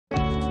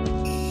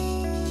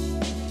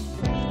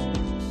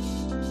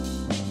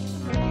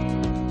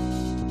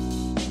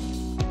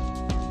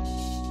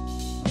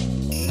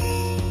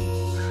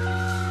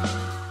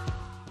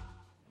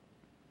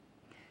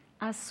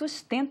A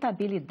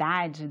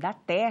sustentabilidade da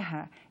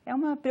Terra é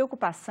uma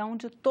preocupação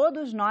de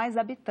todos nós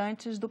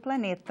habitantes do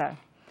planeta.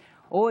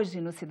 Hoje,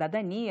 no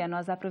Cidadania,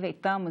 nós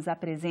aproveitamos a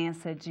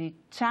presença de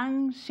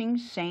Zhang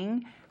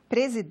Xinsheng,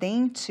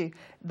 presidente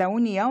da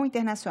União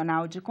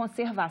Internacional de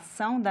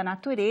Conservação da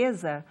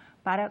Natureza,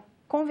 para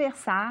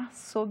conversar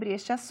sobre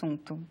este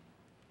assunto.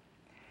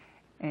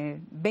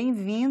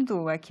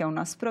 Bem-vindo aqui ao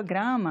nosso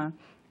programa.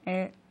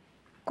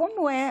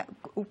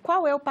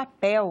 Qual é o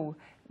papel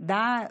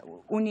da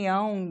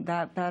União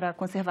para a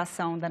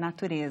Conservação da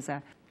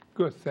Natureza?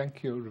 Good,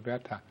 thank you,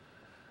 Roberta.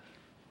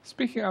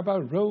 Speaking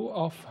about the role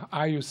of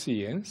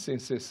IUCN,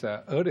 since it's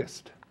the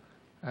earliest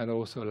and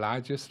also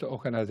largest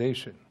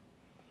organization.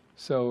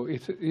 So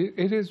it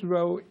is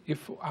role,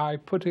 if I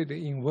put it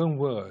in one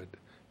word,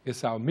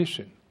 is our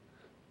mission.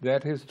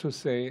 That is to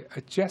say,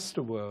 a just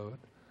world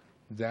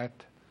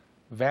that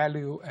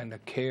value and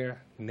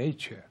care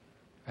nature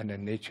and the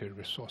nature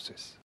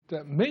resources.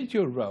 The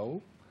major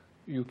role,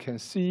 you can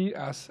see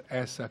us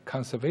as a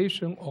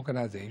conservation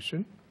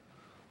organization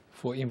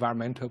for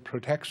environmental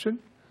protection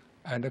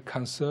and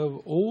conserve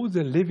all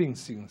the living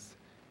things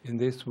in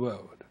this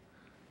world.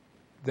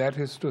 That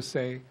is to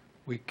say,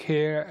 we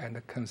care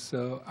and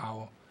conserve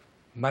our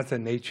Mother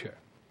Nature.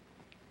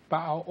 But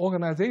our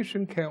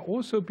organization can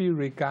also be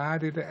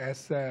regarded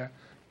as a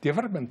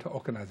development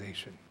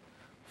organization.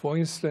 For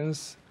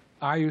instance,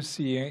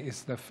 IUCN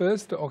is the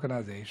first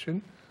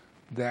organization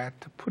that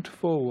put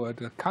forward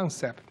the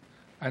concept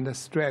and the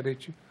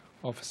strategy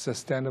of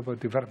sustainable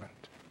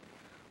development.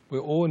 We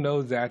all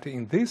know that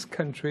in this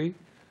country,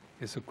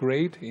 it's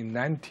great. In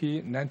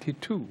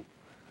 1992,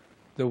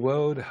 the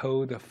world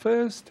held the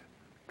first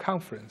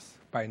conference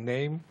by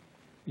name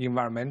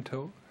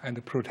Environmental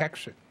and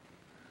Protection.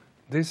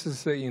 This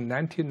is in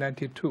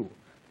 1992,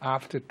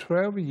 after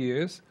 12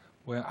 years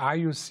when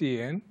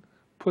IUCN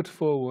put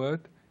forward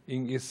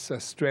in its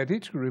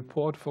strategic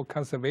report for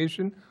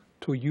conservation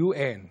to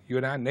UN,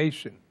 United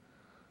Nations,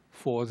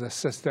 for the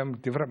system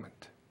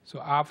development. So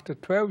after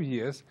 12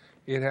 years,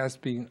 it has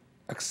been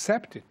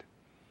accepted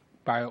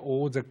by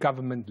all the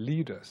government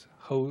leaders,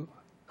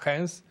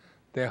 hence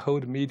they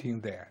hold meeting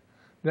there.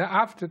 Then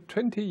after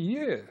 20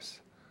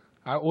 years,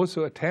 I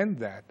also attend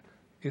that.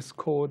 It's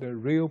called the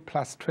Rio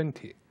Plus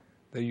 20,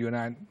 the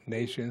United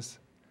Nations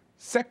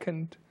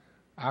second,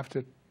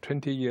 after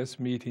 20 years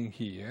meeting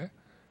here,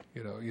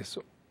 it's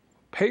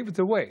paved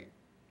the way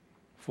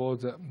for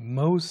the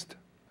most,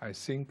 I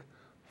think,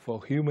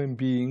 for human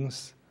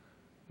beings'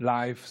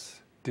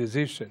 life's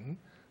decision.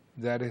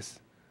 That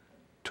is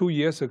 2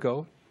 years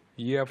ago,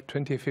 year of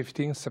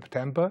 2015,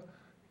 September,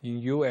 in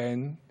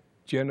UN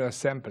General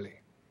Assembly.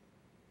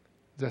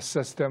 The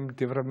System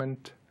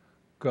Development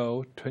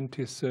Goal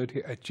 2030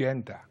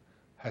 agenda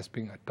has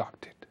been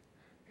adopted.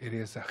 It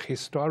is a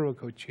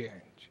historical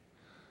change.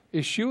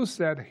 It shows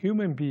that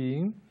human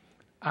beings,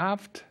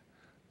 after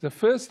the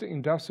first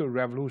industrial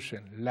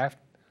revolution left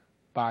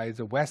by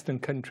the Western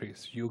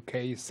countries, UK,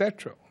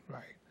 etc.,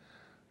 right?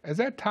 At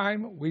that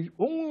time, we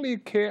only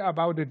care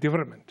about the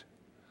development,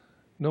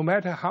 no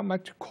matter how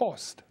much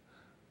cost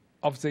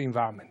of the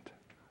environment,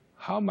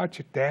 how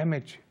much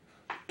damage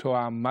to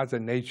our Mother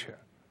Nature,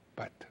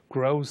 but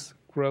growth,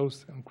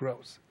 growth, and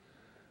growth.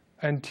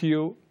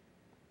 Until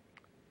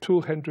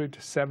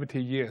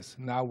 270 years,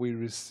 now we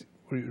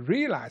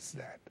realize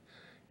that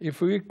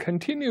if we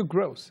continue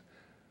growth,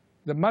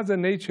 the Mother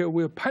Nature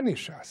will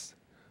punish us.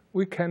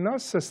 We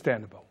cannot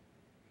sustainable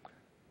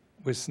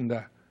with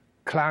the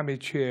climate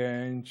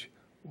change,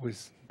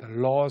 with the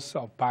loss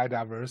of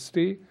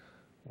biodiversity,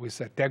 with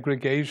the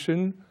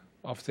degradation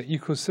of the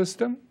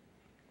ecosystem,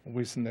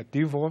 with the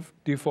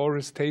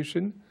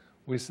deforestation,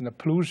 with the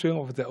pollution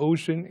of the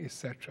ocean,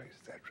 etc.,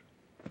 etc.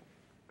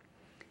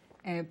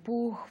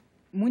 Por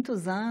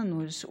muitos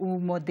anos, o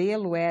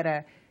modelo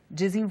era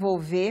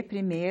desenvolver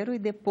primeiro e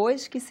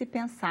depois que se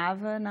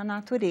pensava na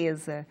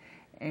natureza.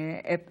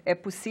 É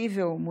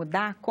possível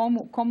mudar?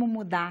 Como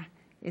mudar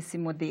esse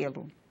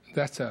modelo?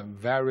 That's a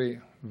very,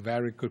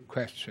 very good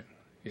question,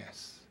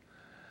 yes.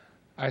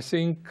 I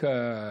think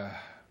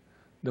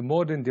the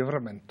modern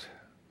development,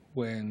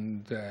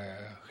 when the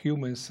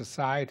human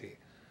society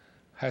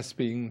has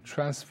been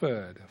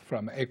transferred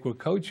from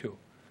agricultural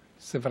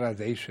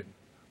civilization,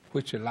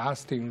 which is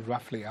lasting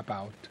roughly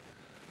about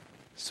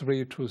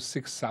 3,000 to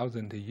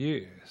 6,000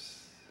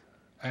 years.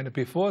 And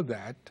before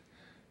that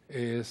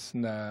is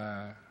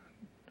the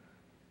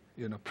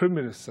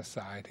primitive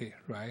society,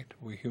 right,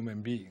 we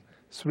human beings,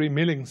 3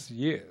 million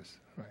years,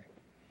 right?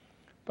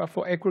 But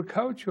for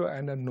agriculture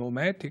and a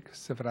nomadic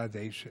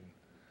civilization,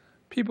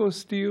 people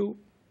still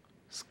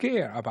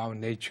scared about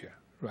nature,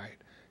 right?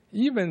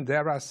 Even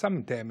there are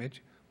some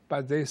damage,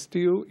 but they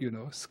still,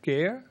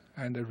 scare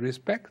and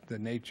respect the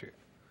nature.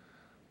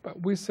 But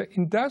with the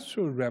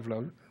industrial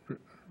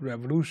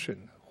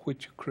revolution,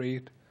 which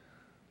create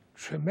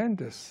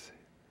tremendous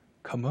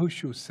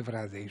commercial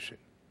civilization,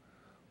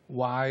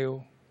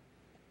 while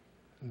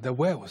the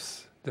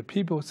wealth, the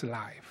people's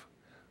life,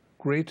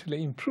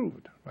 greatly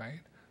improved,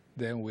 right?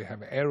 Then we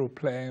have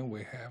aeroplane,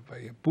 we have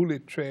a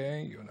bullet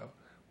train,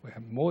 We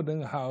have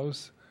modern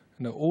house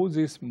and all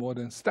this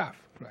modern stuff,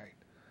 right?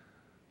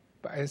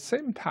 But at the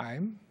same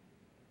time,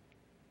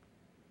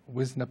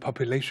 with the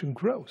population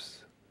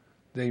growth,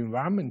 the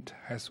environment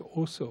has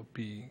also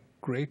been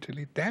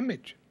greatly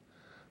damaged.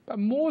 But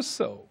more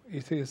so,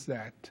 it is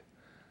that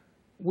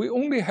we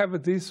only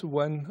have this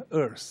one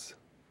Earth,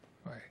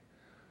 right?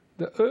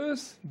 The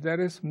Earth, that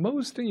is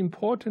most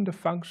important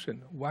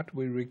function, what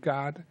we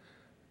regard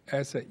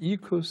as an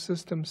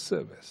ecosystem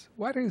service.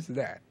 What is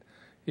that?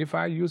 If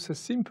I use a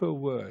simple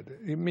word,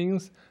 it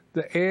means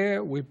the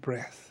air we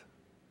breathe,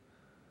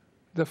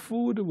 the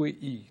food we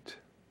eat,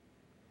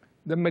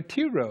 the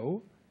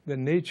material the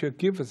nature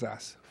gives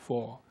us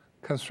for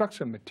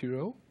construction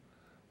material,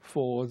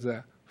 for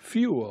the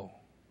fuel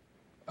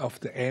of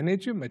the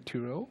energy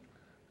material,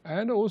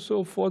 and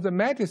also for the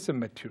medicine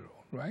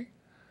material, right?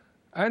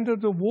 And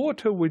the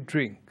water we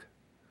drink,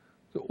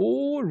 they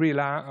all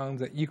rely on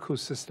the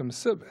ecosystem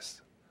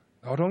service,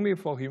 not only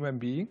for human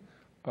beings,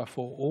 but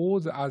for all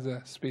the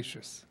other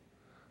species.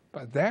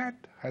 But that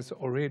has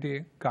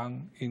already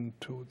gone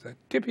into the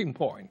tipping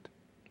point.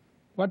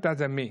 What does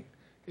that mean?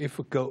 If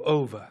we go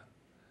over,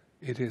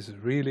 it is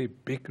really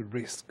big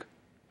risk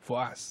for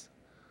us.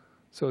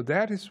 So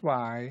that is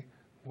why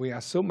we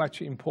are so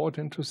much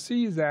important to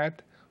see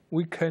that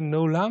we can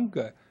no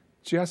longer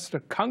just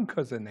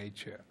conquer the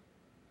nature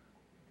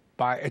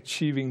by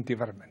achieving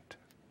development.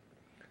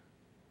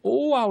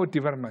 All our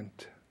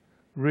development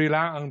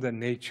rely on the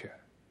nature.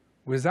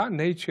 Without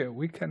nature,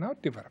 we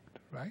cannot develop,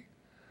 right?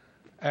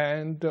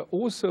 And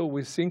also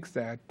we think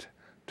that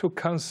to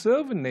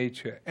conserve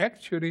nature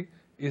actually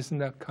is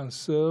not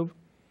conserve,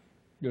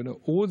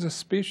 all the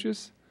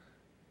species,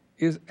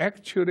 is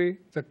actually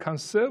the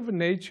conserve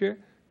nature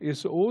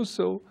is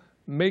also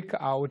make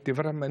our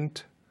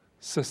development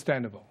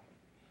sustainable.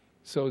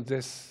 So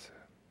this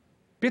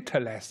bitter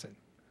lesson,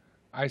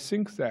 I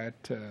think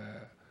that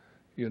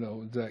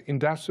the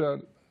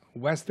industrial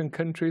Western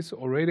countries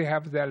already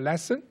have their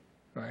lesson,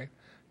 right?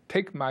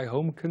 Take my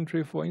home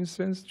country, for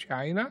instance,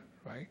 China,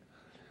 right?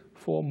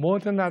 For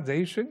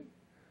modernization,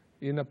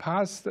 in the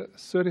past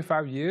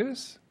 35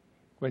 years,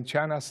 when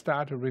China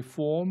started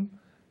reform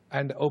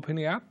and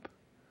opening up,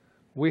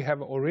 we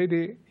have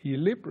already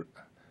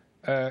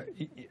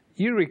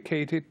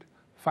eradicated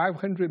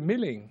 500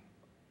 million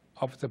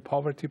of the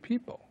poverty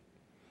people.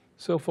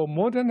 So for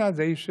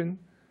modernization,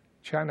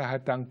 China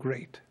had done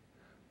great.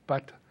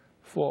 But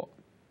for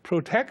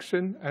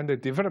protection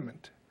and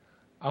development,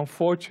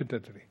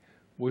 unfortunately,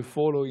 we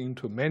follow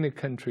into many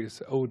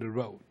countries' old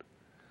road,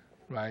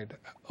 right?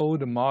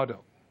 Old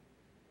model.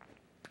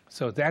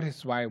 So that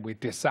is why we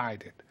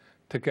decided,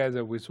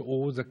 together with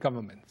all the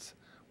governments,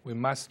 we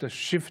must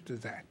shift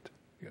that.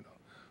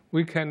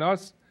 We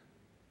cannot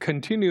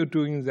continue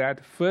doing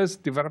that.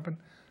 First development,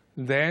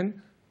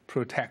 then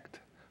protect.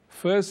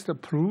 First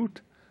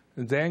pollute,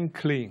 then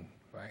clean,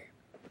 right?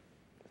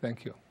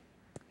 Thank you.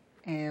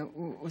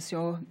 O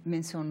senhor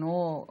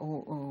mencionou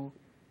o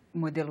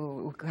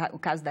modelo, o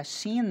caso da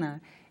China.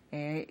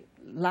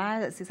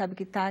 Lá, você sabe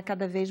que está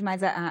cada vez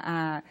mais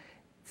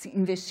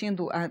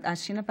investindo. A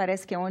China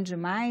parece que é onde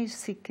mais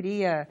se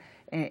cria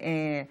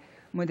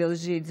modelos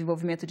de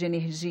desenvolvimento de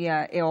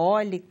energia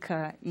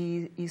eólica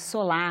e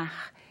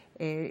solar.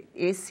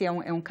 Esse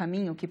é um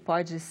caminho que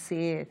pode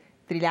ser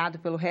trilhado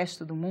pelo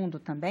resto do mundo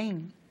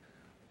também?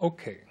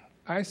 Okay,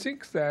 I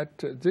think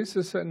that this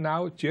is a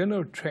now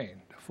general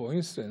trend. For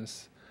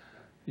instance,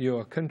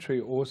 your country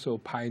also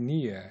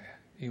pioneer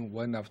in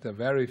one of the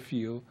very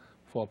few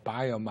for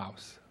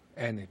biomass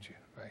energy,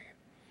 right?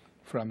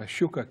 From a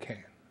sugar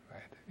cane,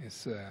 right?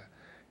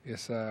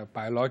 It's a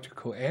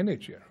biological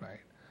energy,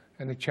 right?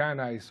 And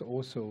China is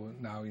also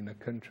now in the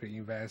country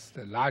invest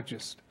the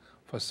largest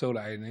for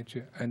solar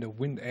energy and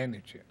wind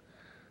energy.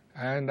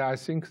 And I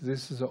think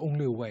this is the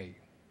only way,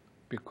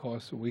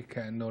 because we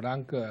can no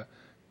longer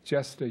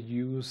just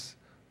use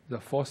the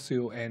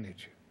fossil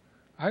energy.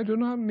 I do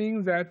not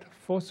mean that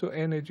fossil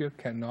energy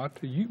cannot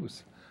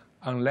use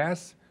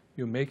unless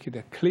you make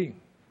it clean,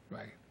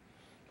 right?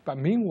 But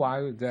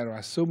meanwhile, there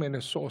are so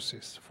many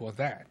sources for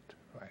that,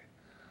 right?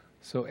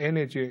 So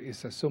energy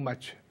is so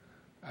much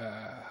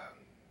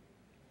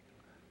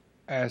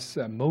as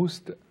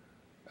most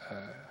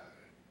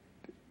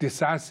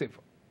decisive,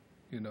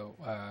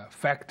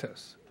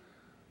 factors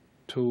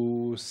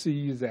to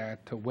see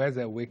that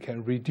whether we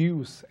can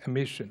reduce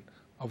emission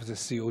of the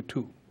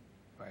CO2,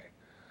 right,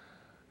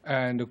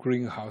 and the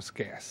greenhouse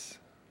gas.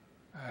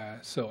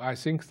 So I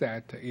think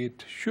that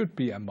it should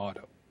be a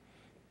model.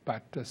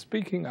 But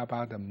speaking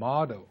about the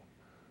model,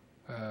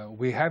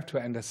 we have to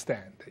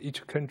understand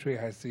each country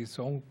has its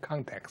own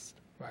context,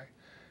 right?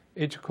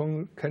 Each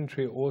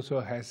country also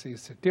has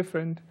its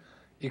different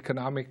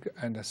economic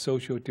and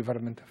social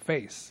development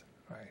phase,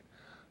 right?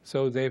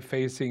 So they're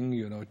facing,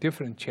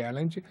 different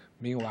challenge,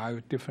 meanwhile,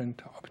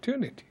 different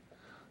opportunity.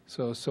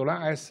 So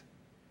long as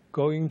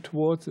going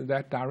towards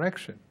that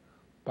direction,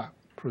 but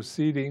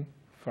proceeding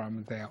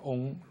from their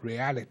own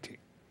reality,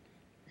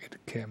 it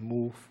can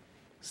move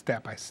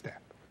step by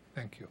step.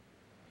 Thank you.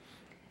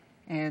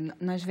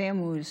 Nós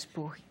vemos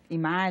por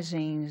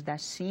imagens da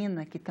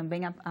China que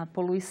também a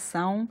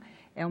poluição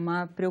é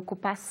uma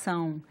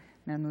preocupação,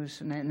 né,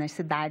 nas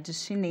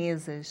cidades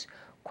chinesas.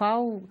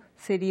 Qual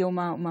seria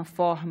uma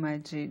forma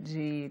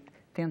de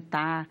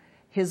tentar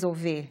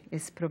resolver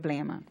esse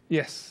problema?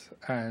 Yes,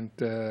 and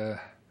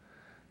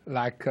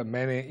like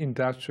many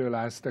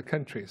industrialized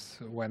countries,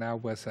 when I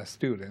was a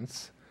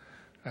student,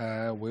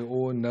 we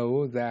all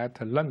know that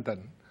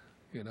London,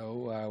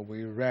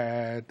 we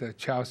read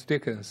Charles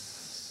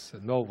Dickens'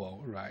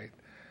 novel, right?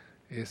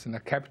 It's the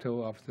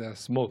capital of the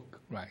smoke,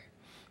 right?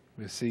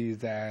 We see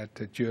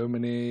that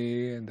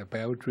Germany and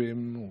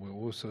Belgium, we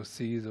also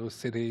see those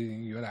cities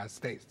in the United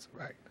States,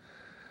 right?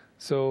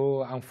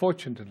 So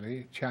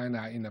unfortunately,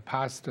 China in the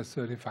past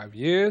 35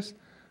 years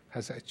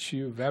has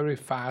achieved very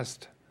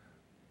fast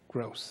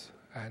growth.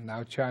 And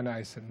now China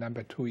is the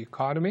number 2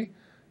 economy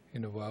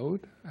in the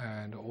world,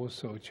 and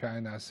also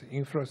China's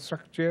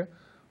infrastructure,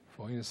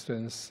 for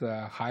instance,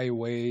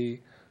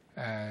 highway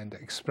and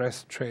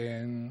express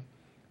train,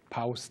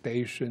 power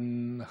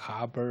station,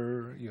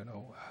 harbor,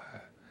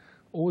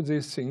 all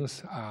these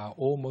things are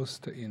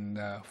almost in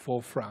the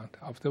forefront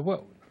of the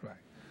world, right?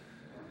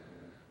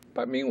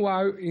 But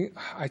meanwhile,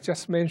 I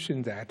just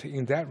mentioned that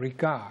in that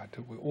regard,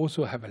 we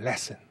also have a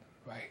lesson,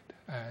 right?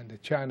 And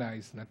China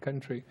is a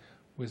country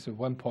with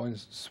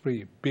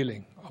 1.3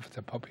 billion of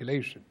the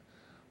population,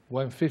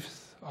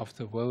 1/5 of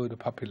the world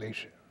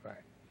population,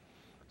 right?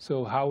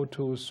 So how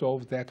to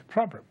solve that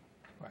problem,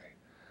 right?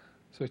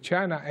 So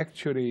China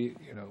actually,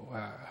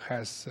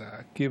 has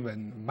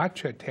given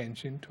much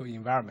attention to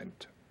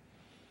environment.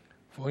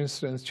 For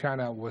instance,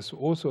 China was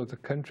also the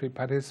country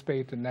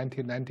participated in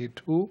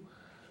 1992,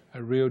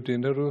 Rio de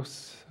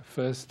Janeiro's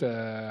first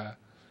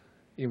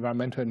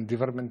environmental and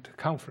development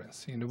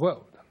conference in the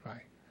world,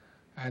 right?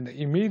 And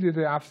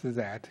immediately after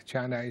that,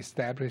 China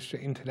established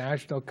the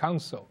International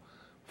Council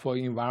for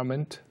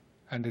Environment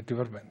and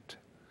Development.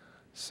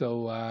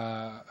 So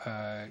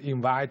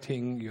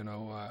inviting,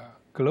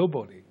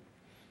 globally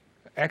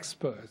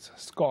experts,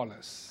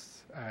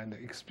 scholars, and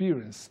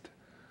experienced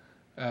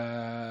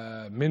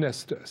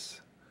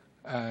ministers,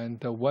 and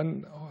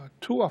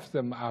 2 of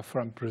them are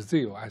from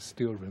Brazil, I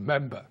still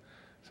remember.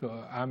 So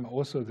I'm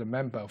also the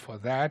member for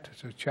that.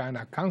 So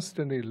China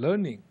constantly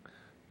learning,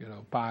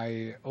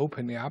 by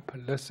opening up,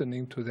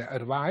 listening to their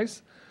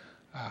advice,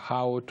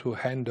 how to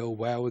handle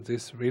well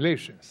these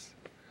relations.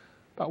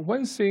 But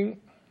one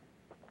thing,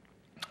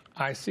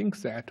 I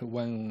think that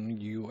when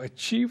you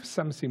achieve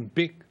something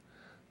big,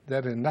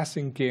 there is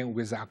nothing gained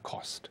without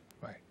cost.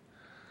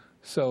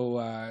 So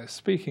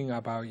speaking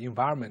about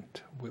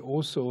environment, we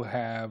also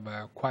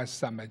have quite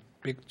some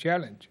big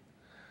challenge.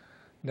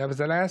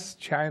 Nevertheless,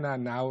 China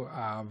now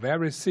are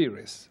very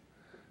serious.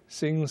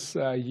 Since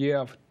year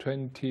of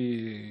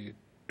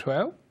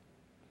 2012,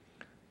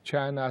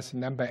 China's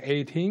number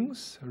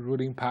 18th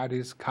ruling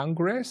party's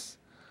Congress,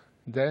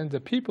 then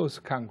the People's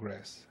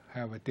Congress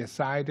have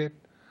decided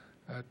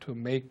to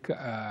make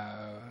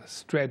a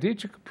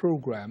strategic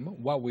program,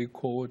 what we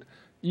call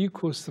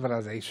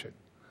eco-civilization.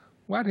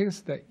 What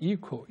is the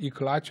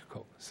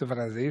ecological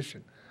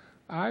civilization?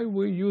 I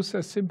will use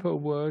a simple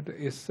word,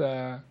 it's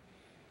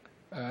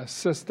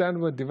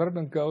Sustainable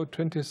Development Goal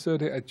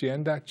 2030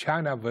 Agenda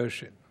China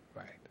version,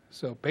 right?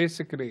 So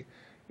basically,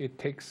 it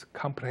takes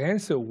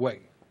comprehensive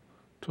way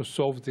to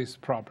solve this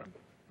problem,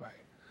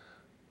 right?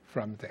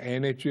 From the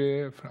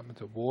energy, from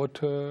the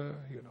water,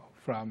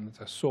 from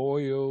the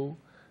soil,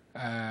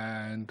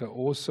 and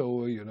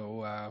also,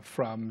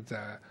 from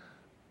the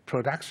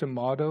production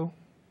model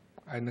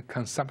and the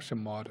consumption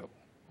model,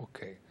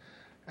 okay,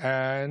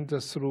 and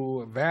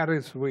through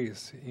various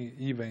ways,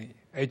 even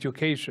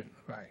education,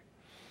 right?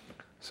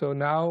 So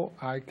now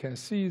I can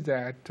see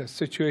that the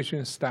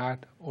situation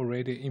start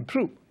already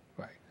improve,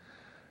 right?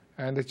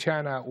 And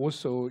China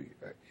also,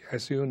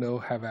 as you know,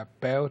 have a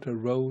Belt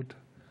Road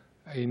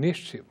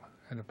initiative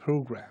and a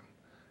program,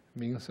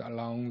 means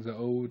along the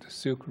old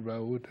Silk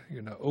Road,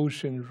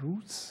 ocean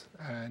routes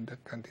and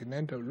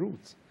continental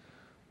routes,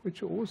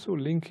 which also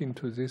link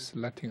into this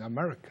Latin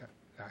America.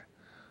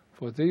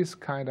 For this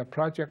kind of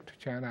project,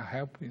 China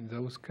helped in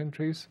those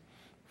countries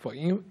for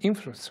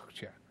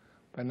infrastructure,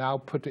 but now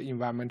put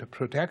environmental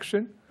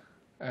protection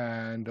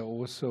and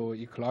also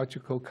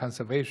ecological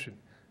conservation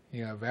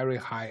in a very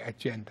high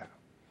agenda.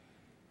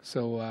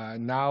 So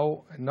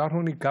now not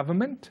only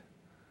government,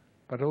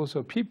 but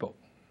also people,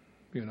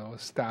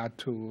 start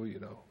to,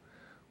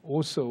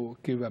 also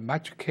give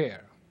much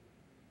care,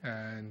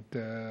 and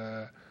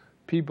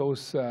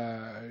people's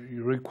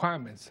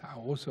requirements are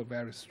also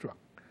very strong.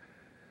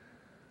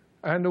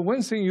 And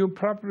one thing you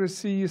probably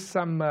see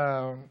some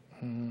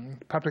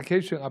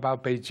publication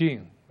about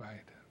Beijing,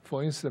 right?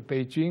 For instance,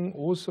 Beijing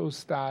also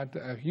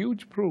started a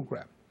huge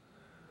program,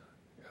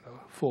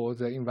 for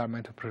the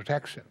environmental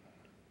protection.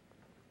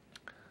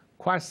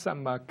 Quite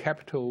some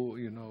capital,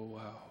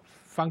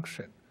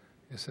 function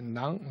is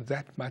not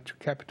that much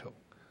capital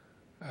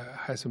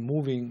has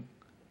moving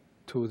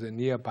to the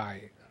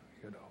nearby,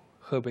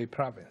 Hebei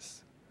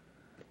province.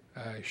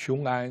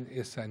 Xiong'an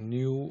is a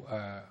new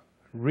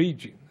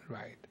region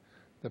right?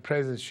 The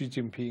President Xi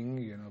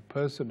Jinping,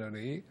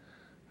 personally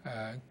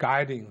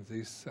guiding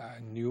this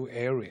new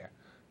area.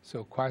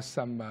 So quite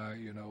some,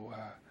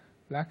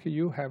 like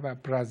you have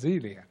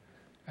Brasilia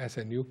as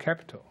a new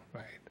capital,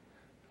 right?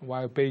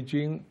 While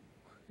Beijing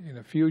in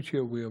the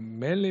future will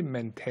mainly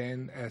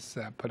maintain as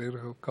a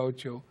political,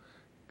 cultural,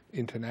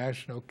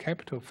 international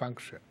capital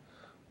function,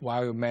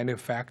 while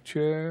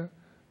manufacture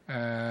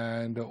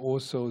and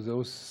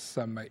also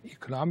some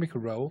economic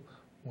role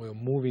will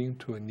move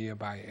into a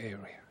nearby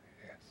area.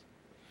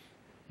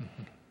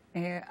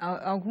 Yes.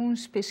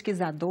 Alguns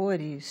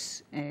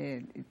pesquisadores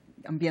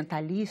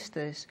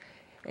ambientalistas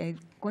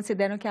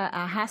consideram que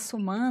a raça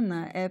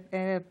humana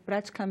é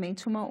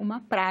praticamente uma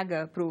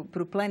praga para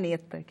o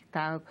planeta, que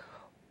está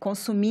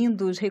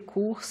consumindo os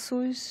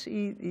recursos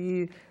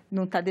e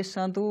não está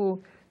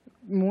deixando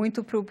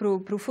muito para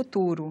o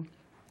futuro.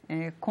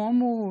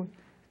 Como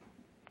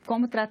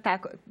tratar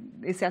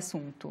esse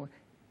assunto?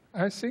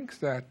 I think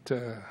that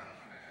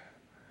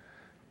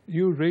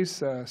you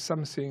raise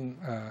something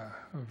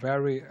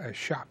very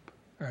sharp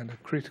and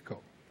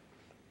critical.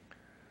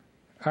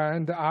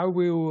 And I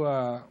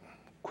will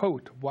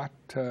quote what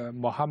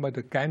Mahatma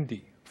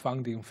Gandhi,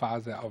 founding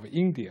father of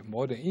India,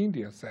 modern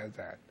India, said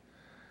that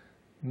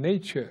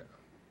nature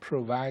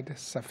provides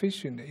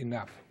sufficient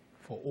enough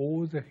for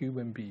all the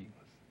human beings,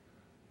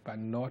 but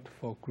not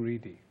for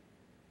greedy.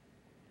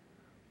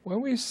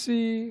 When we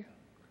see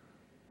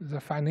the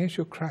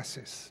financial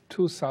crisis,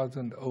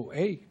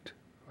 2008,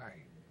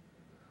 right,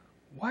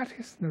 what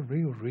is the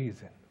real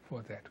reason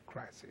for that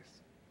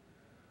crisis?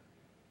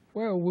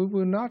 Well, we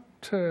will not,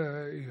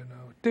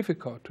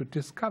 difficult to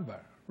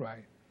discover,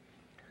 right?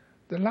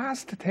 The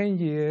last 10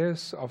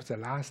 years of the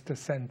last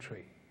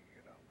century,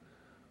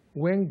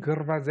 when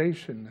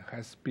globalization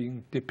has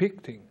been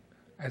depicting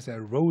as a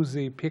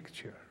rosy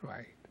picture,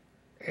 right?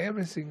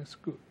 Everything is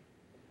good.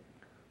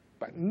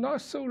 But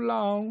not so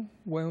long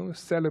when we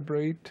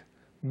celebrate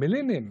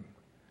millennium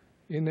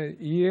in the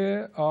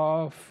year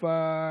of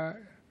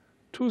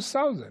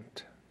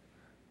 2000,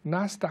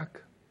 NASDAQ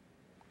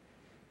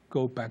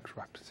go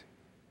bankruptcy,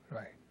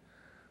 right?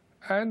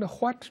 And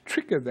what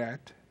triggered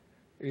that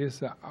is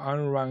the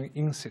Enron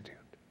Institute.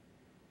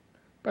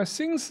 But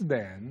since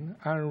then,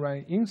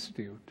 Enron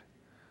Institute,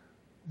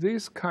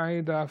 this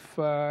kind of,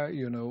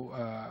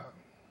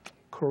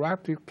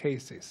 corruptive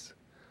cases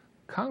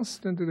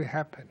constantly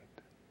happened.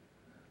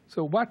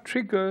 So what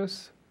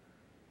triggers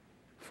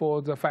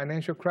for the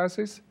financial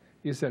crisis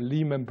is the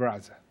Lehman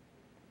Brothers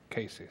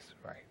cases,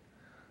 right?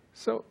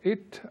 So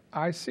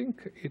I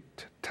think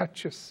it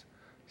touches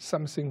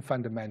something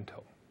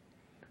fundamental.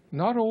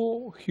 Not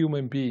all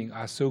human beings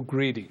are so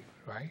greedy,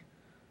 right?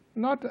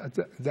 Not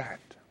that.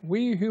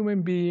 We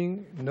human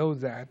beings know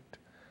that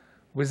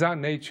without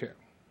nature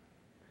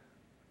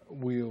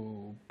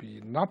will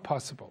be not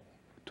possible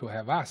to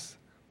have us,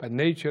 but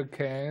nature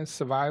can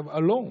survive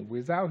alone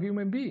without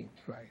human beings,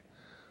 right?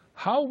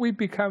 How we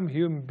become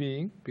human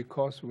beings?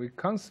 Because we're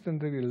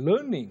constantly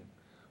learning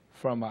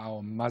from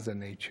our mother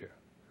nature.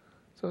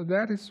 So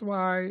that is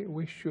why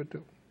we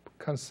should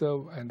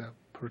conserve and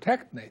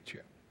protect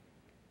nature.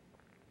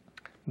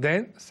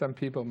 Then some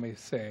people may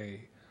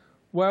say,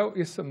 well,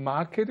 it's a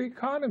market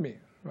economy,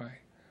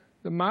 right?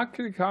 The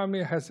market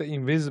economy has an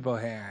invisible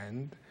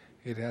hand.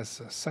 It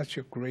has such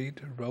a great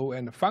role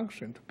and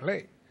function to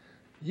play.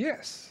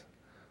 Yes,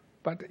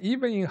 but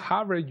even in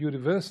Harvard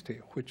University,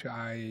 which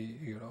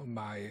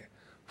my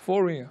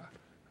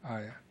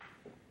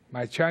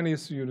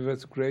Chinese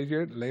university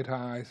graduate, later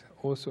I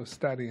also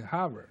studied in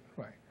Harvard,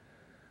 right?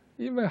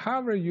 Even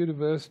Harvard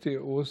University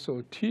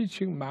also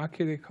teaching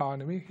market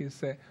economy. He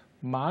said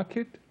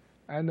market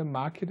and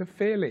market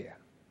failure.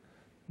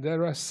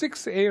 There are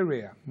 6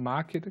 areas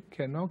market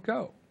cannot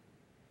go.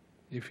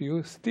 If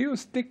you're still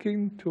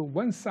sticking to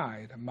one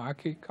side,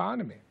 market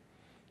economy,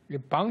 you're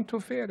bound to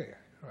failure,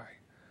 right?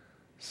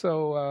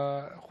 So,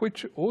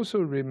 which also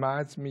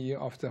reminds me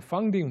of the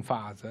founding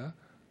father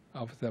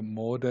of the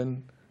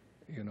modern,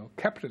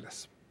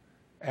 capitalism,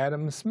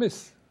 Adam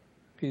Smith.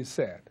 He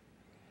said,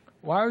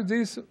 while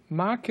this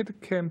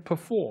market can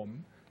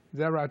perform,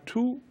 there are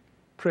 2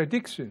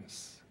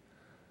 predictions.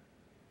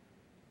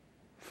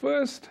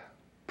 First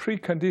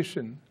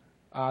precondition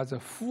are the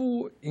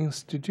full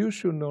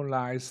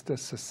institutionalized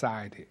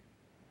society.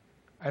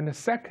 And the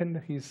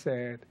second, he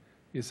said,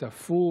 is a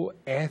full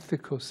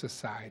ethical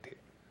society.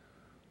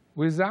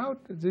 Without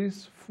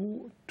these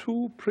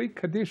 2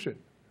 preconditions,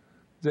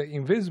 the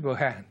invisible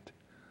hand,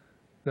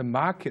 the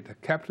market,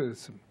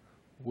 capitalism,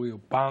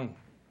 will bound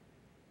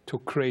to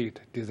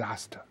create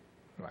disaster,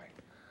 right?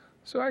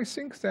 So I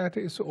think that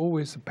it's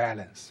always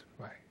balance,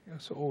 right?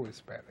 It's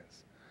always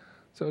balance.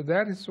 So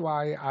that is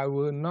why I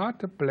will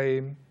not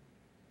blame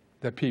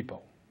the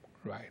people,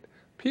 right?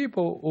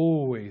 People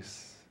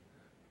always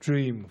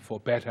dream for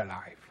better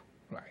life,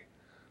 right?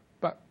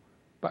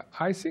 But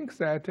I think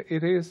that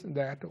it is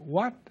that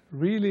what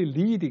really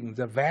leading,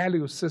 the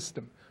value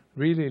system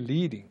really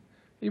leading.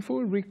 If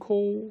we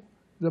recall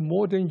the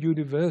modern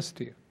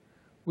university,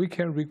 we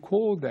can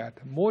recall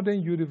that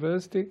modern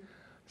university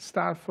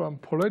start from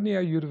Bologna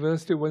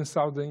University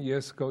 1,000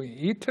 years ago in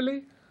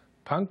Italy,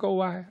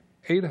 Padua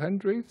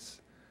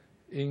 800s,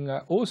 in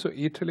also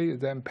Italy,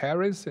 then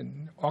Paris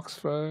and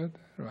Oxford,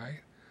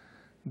 right?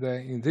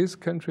 Then in this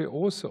country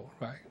also,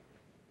 right?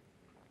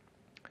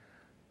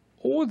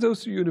 All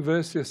those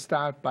universities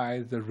start by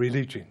the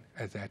religion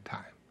at that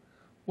time.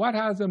 What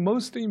are the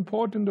most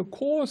important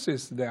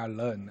courses they are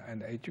learn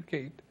and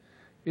educate?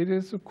 It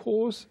is the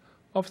course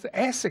of the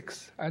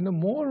ethics and the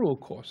moral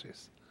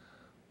courses.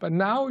 But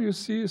now you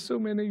see so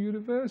many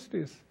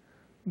universities,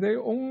 they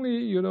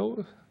only,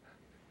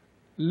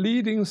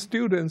 leading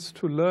students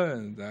to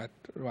learn that,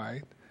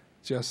 right?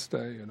 Just,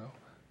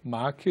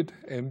 market,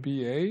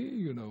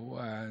 MBA,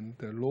 and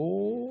the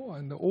law,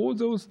 and all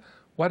those,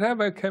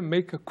 whatever can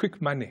make a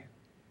quick money,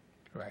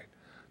 right?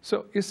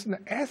 So it's an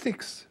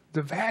ethics,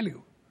 the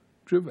value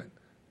driven,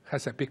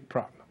 has a big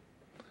problem.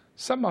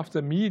 Some of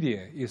the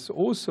media is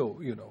also,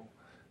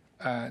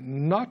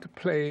 not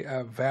play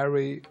a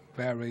very,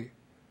 very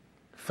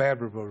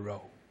favorable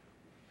role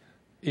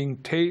in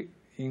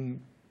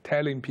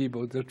telling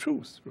people the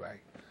truth,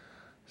 right?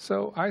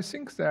 So I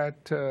think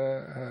that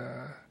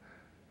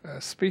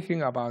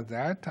speaking about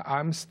that,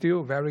 I'm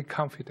still very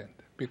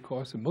confident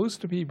because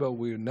most people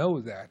will know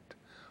that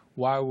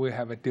while we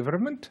have a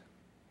development,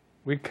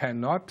 we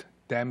cannot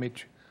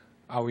damage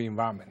our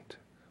environment.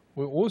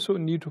 We also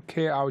need to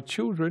care our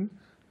children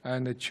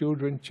and the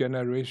children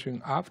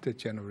generation after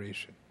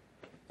generation.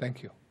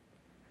 Thank you.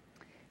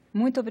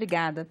 Muito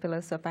obrigada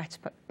pela sua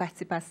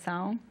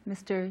participação,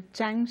 Mr.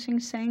 Zhang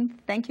Xinsheng.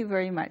 Thank you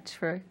very much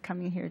for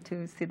coming here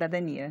to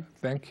Cidadania.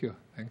 Thank you.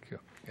 Thank you.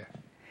 Yeah.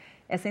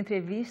 Essa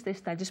entrevista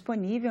está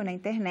disponível na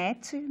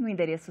internet no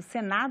endereço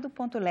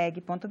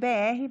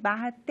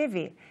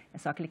senado.leg.br/TV. É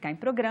só clicar em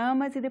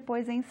programas e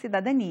depois em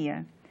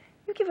Cidadania.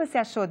 E o que você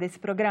achou desse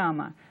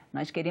programa?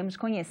 Nós queremos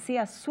conhecer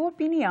a sua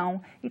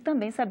opinião e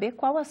também saber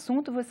qual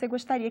assunto você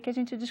gostaria que a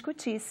gente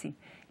discutisse.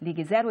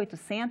 Ligue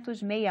 0800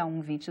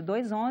 61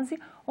 22 11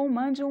 ou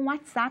mande um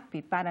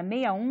WhatsApp para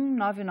 61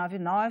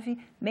 999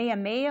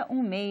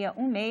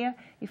 661616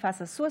 e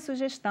faça sua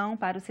sugestão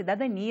para o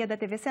Cidadania da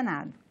TV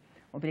Senado.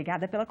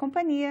 Obrigada pela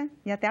companhia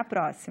e até a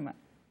próxima.